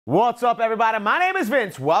What's up, everybody? My name is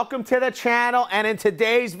Vince. Welcome to the channel, and in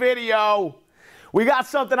today's video, we got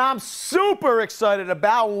something I'm super excited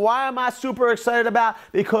about. Why am I super excited about?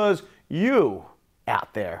 Because you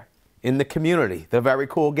out there in the community, the very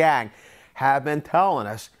cool gang, have been telling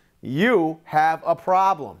us you have a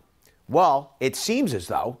problem. Well, it seems as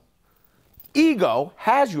though Ego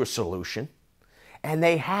has your solution, and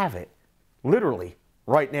they have it literally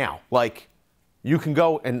right now. Like, you can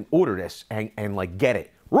go and order this and like get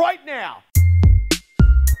it right now.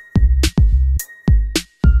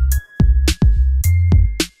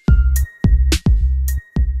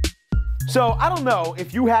 So I don't know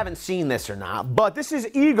if you haven't seen this or not, but this is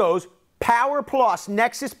Ego's Power Plus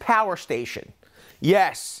NEXUS Power Station.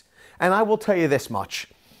 Yes, and I will tell you this much.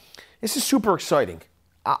 This is super exciting.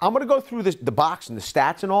 I'm going to go through the box and the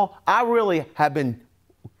stats and all. I really have been,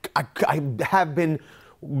 I have been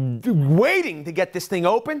waiting to get this thing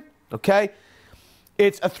open, okay?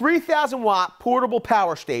 It's a 3,000 watt portable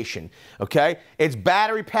power station, okay? It's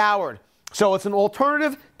battery powered, so it's an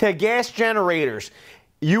alternative to gas generators.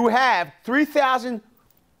 You have 3,000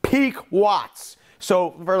 peak watts.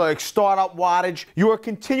 So for like startup wattage, your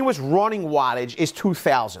continuous running wattage is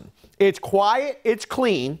 2,000. It's quiet, it's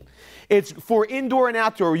clean, it's for indoor and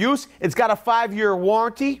outdoor use. It's got a 5-year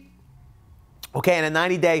warranty, okay, and a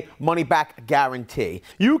 90-day money-back guarantee.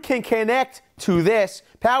 You can connect to this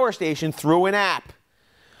power station through an app.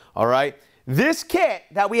 All right, this kit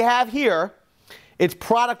that we have here, it's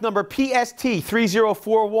product number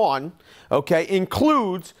PST3041, okay,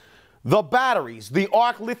 includes the batteries, the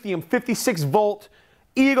ARC lithium 56 volt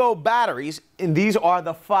Ego batteries, and these are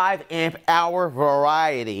the 5 amp hour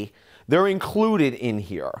variety. They're included in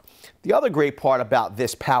here. The other great part about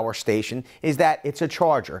this power station is that it's a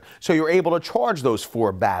charger, so you're able to charge those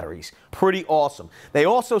 4 batteries. Pretty awesome. They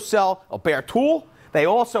also sell a bare tool. They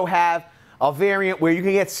also have a variant where you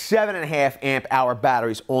can get 7.5 amp hour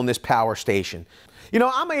batteries on this power station. You know,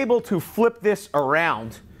 I'm able to flip this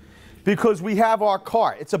around because we have our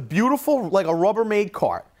cart. It's a beautiful, like a Rubbermaid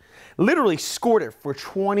cart. Literally scored it for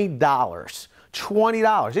 $20.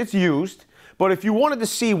 $20. It's used, but if you wanted to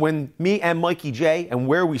see when me and Mikey J and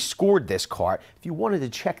where we scored this cart, if you wanted to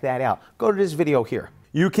check that out, go to this video here.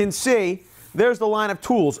 You can see there's the line of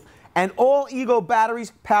tools. And all Ego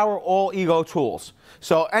batteries power all Ego tools.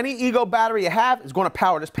 So any Ego battery you have is going to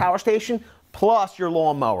power this power station, plus your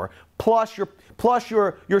lawnmower, plus your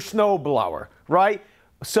snow blower, right?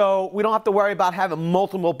 So we don't have to worry about having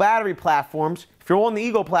multiple battery platforms. If you're on the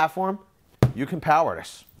Ego platform, you can power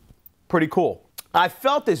this. Pretty cool. I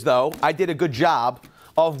felt as though I did a good job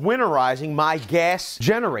of winterizing my gas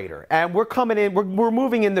generator. And we're coming in, we're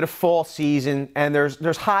moving into the fall season, and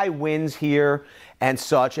there's high winds here and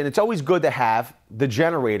such, and it's always good to have the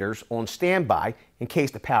generators on standby in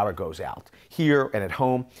case the power goes out here and at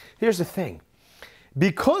home. Here's the thing.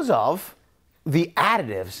 Because of the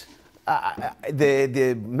additives,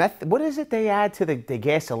 what is it they add to the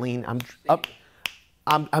gasoline?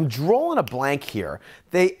 I'm drawing a blank here.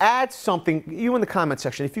 They add something, you in the comment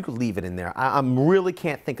section, if you could leave it in there. I really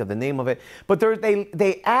can't think of the name of it. But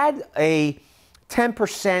they add a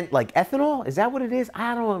 10% like ethanol. Is that what it is?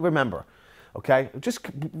 I don't remember. Okay, just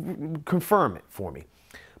confirm it for me.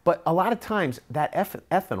 But a lot of times that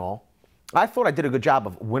ethanol, I thought I did a good job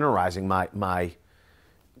of winterizing my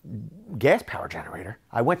gas power generator.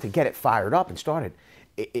 I went to get it fired up and started.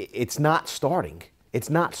 It's not starting. It's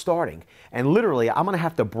not starting. And literally, I'm going to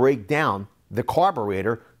have to break down the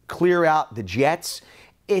carburetor, clear out the jets.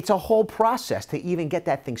 It's a whole process to even get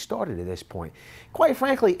that thing started at this point. Quite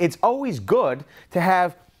frankly, it's always good to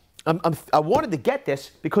have, I wanted to get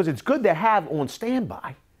this because it's good to have on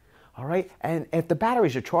standby. All right? And if the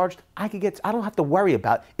batteries are charged, I don't have to worry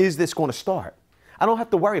about, is this going to start? I don't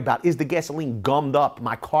have to worry about, is the gasoline gummed up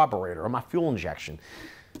my carburetor or my fuel injection?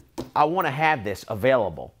 I want to have this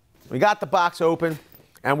available. We got the box open,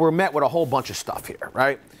 and we're met with a whole bunch of stuff here,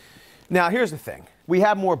 right? Now, here's the thing. We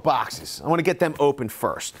have more boxes. I want to get them open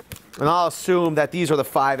first. And I'll assume that these are the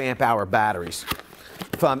 5 amp hour batteries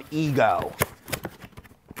from Ego.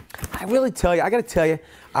 I got to tell you,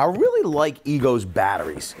 I really like Ego's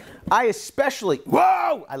batteries.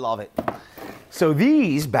 Whoa, I love it. So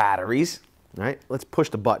these batteries, right? Let's push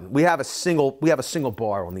the button. We have a single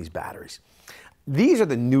bar on these batteries. These are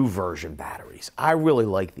the new version batteries. I really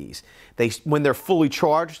like these. When they're fully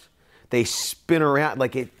charged, they spin around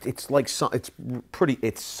like it's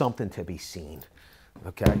something to be seen.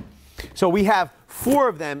 Okay, so we have 4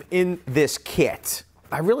 of them in this kit.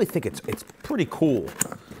 I really think it's pretty cool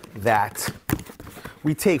that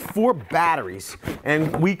we take 4 batteries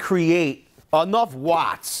and we create enough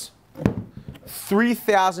watts,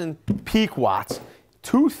 3,000 peak watts,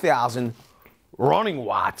 2,000 running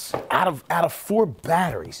watts out of 4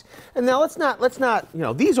 batteries. And now let's not, you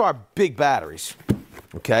know, these are big batteries,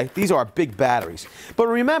 okay? These are big batteries. But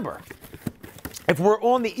remember, if we're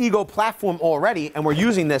on the Ego platform already and we're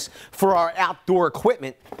using this for our outdoor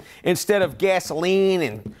equipment instead of gasoline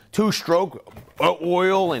and 2-stroke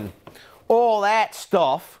oil and all that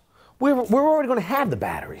stuff, we're already going to have the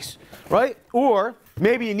batteries, right? Or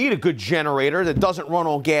maybe you need a good generator that doesn't run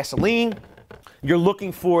on gasoline. You're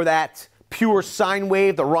looking for that pure sine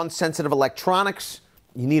wave to run sensitive electronics.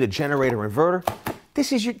 You need a generator inverter.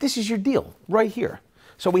 This is your deal right here.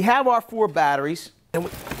 So we have our 4 batteries, and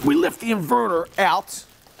we lift the inverter out.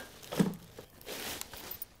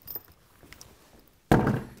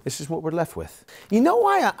 This is what we're left with. You know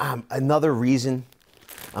why another reason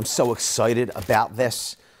I'm so excited about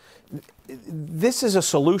this? This is a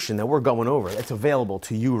solution that we're going over that's available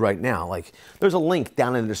to you right now. Like, there's a link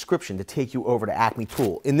down in the description to take you over to Acme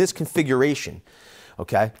Tool. In this configuration,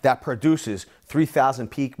 okay, that produces 3,000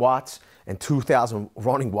 peak watts and 2,000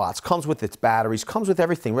 running watts, comes with its batteries, comes with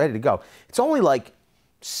everything ready to go. It's only like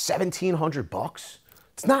 $1,700.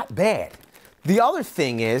 It's not bad. The other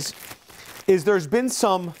thing is there's been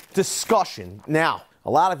some discussion. Now,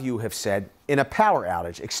 a lot of you have said in a power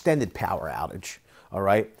outage, extended power outage, all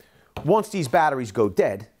right, once these batteries go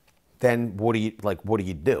dead, then what do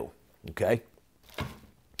you do? Okay?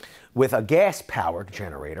 With a gas-powered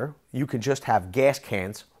generator, you can just have gas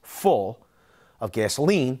cans full of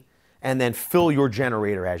gasoline and then fill your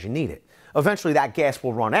generator as you need it. Eventually, that gas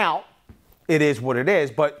will run out. It is what it is,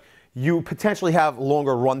 but you potentially have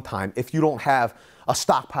longer runtime if you don't have a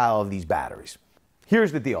stockpile of these batteries.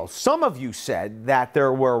 Here's the deal. Some of you said that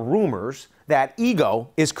there were rumors that Ego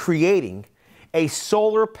is creating a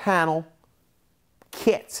solar panel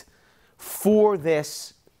kit for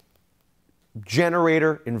this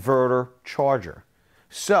generator inverter charger.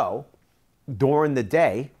 So during the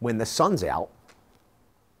day when the sun's out,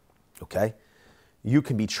 okay, you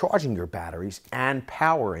can be charging your batteries and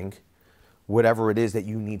powering whatever it is that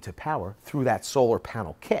you need to power through that solar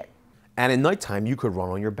panel kit. And at nighttime, you could run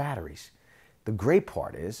on your batteries. The great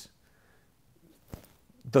part is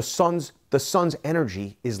the sun's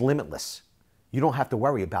energy is limitless. You don't have to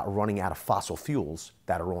worry about running out of fossil fuels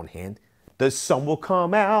that are on hand. The sun will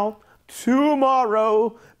come out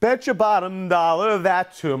tomorrow. Bet your bottom dollar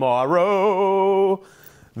that tomorrow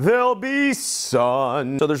there'll be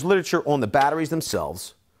sun. So there's literature on the batteries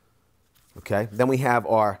themselves. Okay, then we have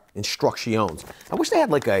our instructions. I wish they had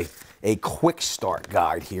like a quick start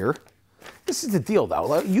guide here. This is the deal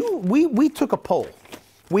though. We took a poll.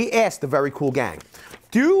 We asked the Very Cool Gang,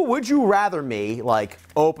 would you rather me like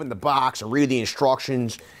open the box and read the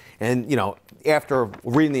instructions and, you know, after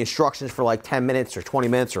reading the instructions for like 10 minutes or 20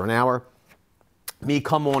 minutes or an hour, me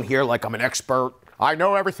come on here like I'm an expert, I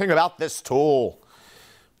know everything about this tool?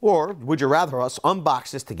 Or would you rather us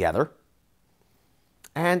unbox this together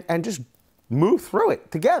and just move through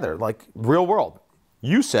it together like real world?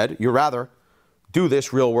 You said you'd rather do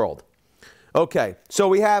this real world. Okay, so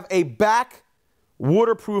we have a back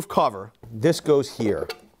waterproof cover. This goes here,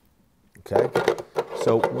 okay?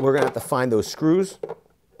 So we're gonna have to find those screws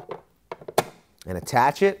and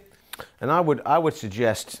attach it. And I would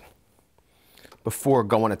suggest, before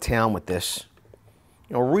going to town with this,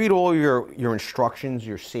 you know, read all your instructions,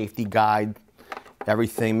 your safety guide,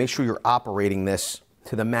 everything. Make sure you're operating this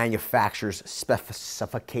to the manufacturer's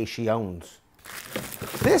specifications.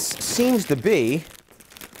 This seems to be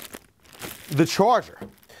the charger.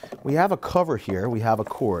 We have a cover here, we have a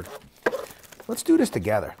cord. Let's do this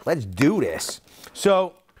together. Let's do this.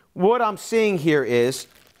 So what I'm seeing here is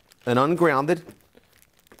an ungrounded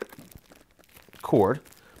cord,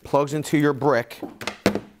 plugs into your brick,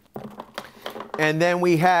 and then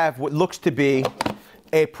we have what looks to be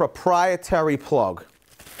a proprietary plug,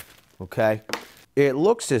 okay? It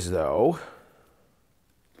looks as though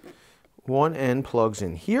one end plugs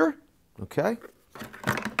in here, okay?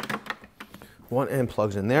 One end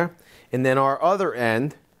plugs in there, and then our other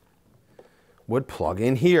end would plug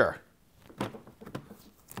in here. And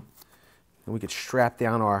we could strap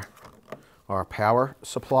down our power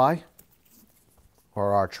supply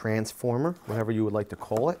or our transformer, whatever you would like to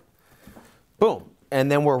call it. Boom. And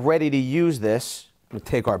then we're ready to use this. We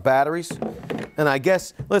take our batteries, and I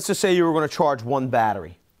guess, let's just say you were going to charge one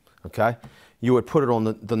battery, okay? You would put it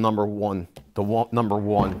on the number one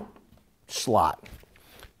slot.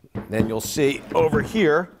 Then you'll see over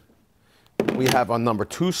here, we have a number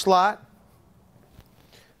 2 slot.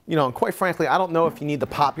 You know, and quite frankly, I don't know if you need to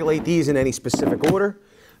populate these in any specific order,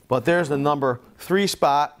 but there's the number 3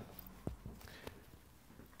 spot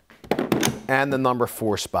and the number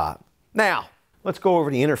 4 spot. Now, let's go over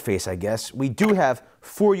the interface, I guess. We do have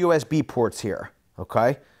 4 USB ports here,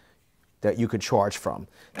 okay, that you could charge from.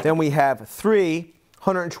 Then we have 3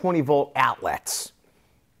 120-volt outlets.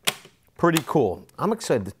 Pretty cool. I'm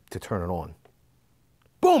excited to turn it on.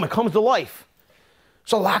 Boom, it comes to life.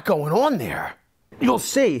 There's a lot going on there. You'll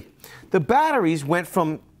see, the batteries went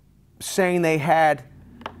from saying they had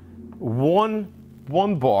one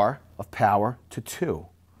bar of power to 2.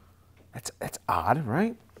 That's odd,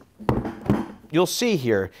 right? You'll see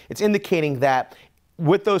here, it's indicating that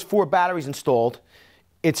with those 4 batteries installed,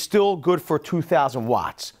 it's still good for 2,000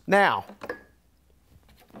 watts. Now,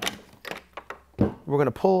 we're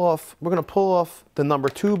gonna pull off the number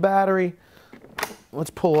 2 battery. Let's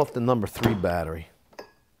pull off the number 3 battery.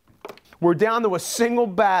 We're down to a single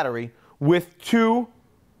battery with two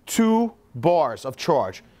bars of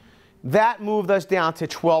charge. That moved us down to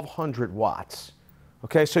 1,200 watts.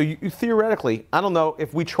 Okay, so you theoretically, I don't know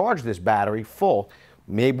if we charge this battery full,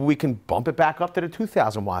 maybe we can bump it back up to the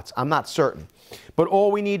 2,000 watts. I'm not certain. But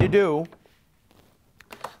all we need to do,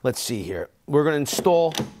 let's see here. We're going to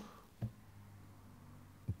install,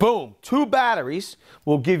 boom, 2 batteries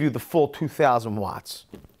will give you the full 2,000 watts.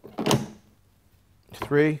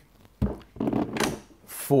 3,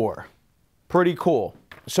 4. Pretty cool.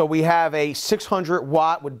 So we have a 600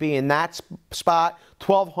 watt would be in that spot,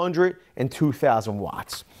 1,200 and 2,000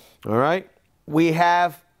 watts. All right. We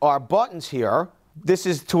have our buttons here. This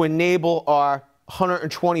is to enable our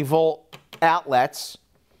 120 volt outlets.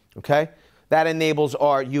 Okay. That enables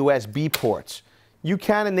our USB ports. You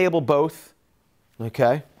can enable both.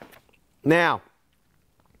 Okay. Now,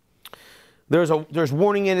 there's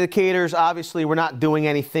warning indicators. Obviously, we're not doing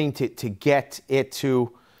anything to get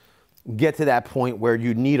to that point where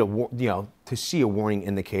you need to see a warning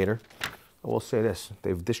indicator. I will say this,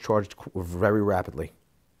 they've discharged very rapidly.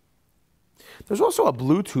 There's also a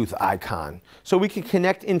Bluetooth icon, so we can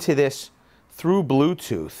connect into this through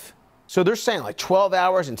Bluetooth. So they're saying like 12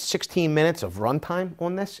 hours and 16 minutes of runtime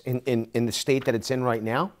on this in the state that it's in right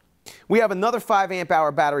now. We have another 5 amp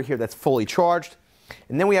hour battery here that's fully charged.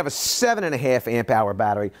 And then we have a 7.5 amp hour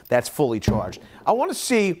battery that's fully charged. I want to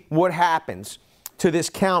see what happens to this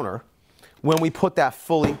counter when we put that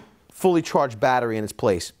fully charged battery in its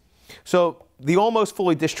place. So the almost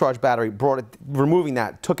fully discharged battery removing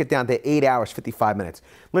that, took it down to 8 hours, 55 minutes.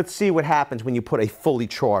 Let's see what happens when you put a fully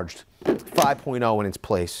charged 5.0 in its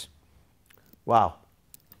place. Wow.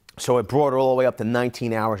 So it brought it all the way up to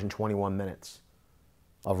 19 hours and 21 minutes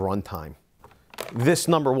of runtime. This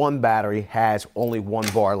number 1 battery has only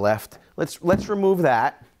 1 bar left. Let's remove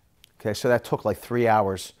that. Okay, so that took like 3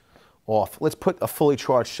 hours off. Let's put a fully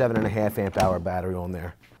charged 7.5 amp hour battery on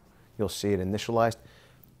there. You'll see it initialized.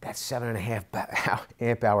 That 7.5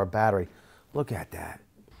 amp hour battery. Look at that.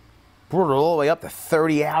 Brought it all the way up to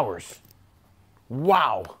 30 hours.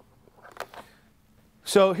 Wow.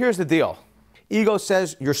 So here's the deal. Ego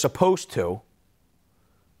says you're supposed to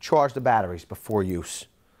charge the batteries before use.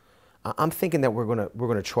 I'm thinking that we're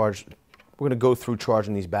gonna go through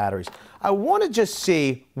charging these batteries. I want to just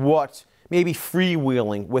see what maybe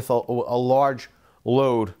freewheeling with a large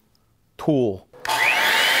load tool.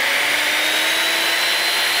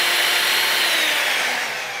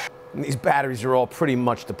 And these batteries are all pretty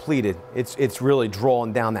much depleted. It's really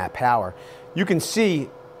drawing down that power. You can see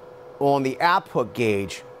on the output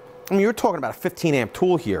gauge, I mean, you're talking about a 15 amp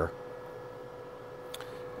tool here.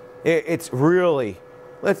 It's really,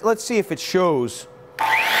 let's see if it shows.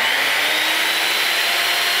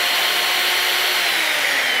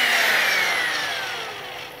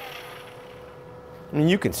 I mean,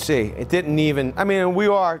 you can see, it didn't even, I mean, we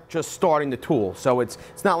are just starting the tool, so it's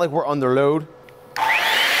not like we're under load.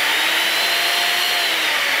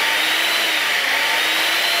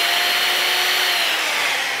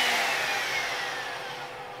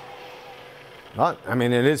 But, I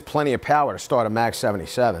mean, it is plenty of power to start a Mag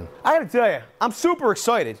 77. I gotta tell you, I'm super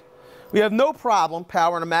excited. We have no problem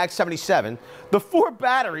powering a Mag 77. The 4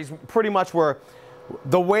 batteries pretty much were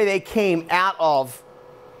the way they came out of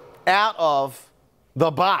the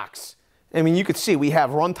box. I mean, you could see we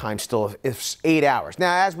have runtime still of 8 hours.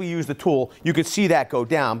 Now, as we use the tool, you could see that go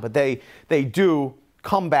down, but they do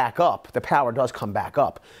come back up. The power does come back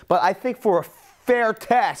up. But I think for a fair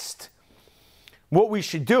test, what we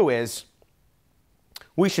should do is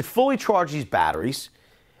we should fully charge these batteries,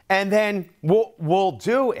 and then what we'll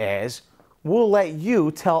do is we'll let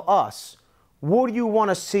you tell us, what do you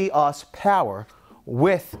want to see us power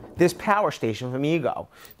with this power station from Ego?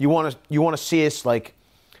 You want to see us like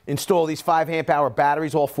install these 5 amp hour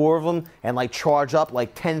batteries, all 4 of them, and like charge up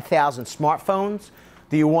like 10,000 smartphones?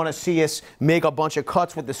 Do you want to see us make a bunch of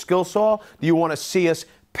cuts with the skill saw? Do you want to see us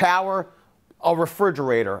power a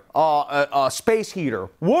refrigerator, a space heater.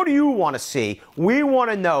 What do you want to see? We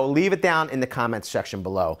want to know. Leave it down in the comments section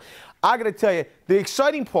below. I got to tell you, the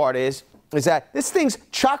exciting part is that this thing's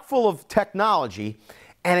chock full of technology,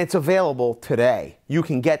 and it's available today. You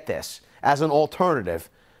can get this as an alternative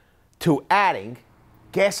to adding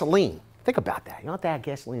gasoline. Think about that. You don't have to add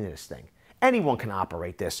gasoline to this thing. Anyone can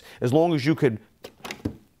operate this as long as you could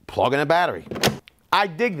plug in a battery. I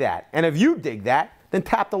dig that. And if you dig that, then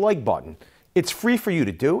tap the like button. It's free for you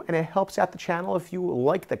to do, and it helps out the channel if you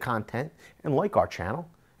like the content and like our channel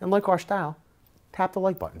and like our style. Tap the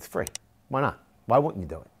like button. It's free. Why not? Why wouldn't you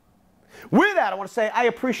do it? With that, I want to say I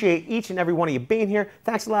appreciate each and every one of you being here.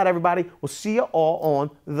 Thanks a lot, everybody. We'll see you all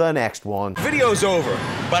on the next one. Video's over,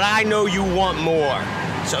 but I know you want more.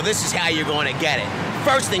 So this is how you're going to get it.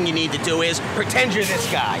 First thing you need to do is pretend you're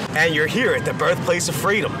this guy. And you're here at the birthplace of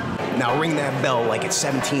freedom. Now ring that bell like it's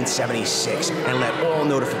 1776 and let all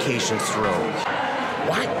notifications through.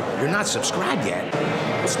 What? You're not subscribed yet?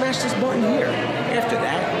 Well, smash this button here. After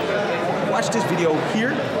that, watch this video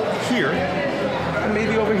here, and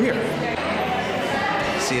maybe over here.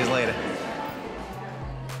 See you later.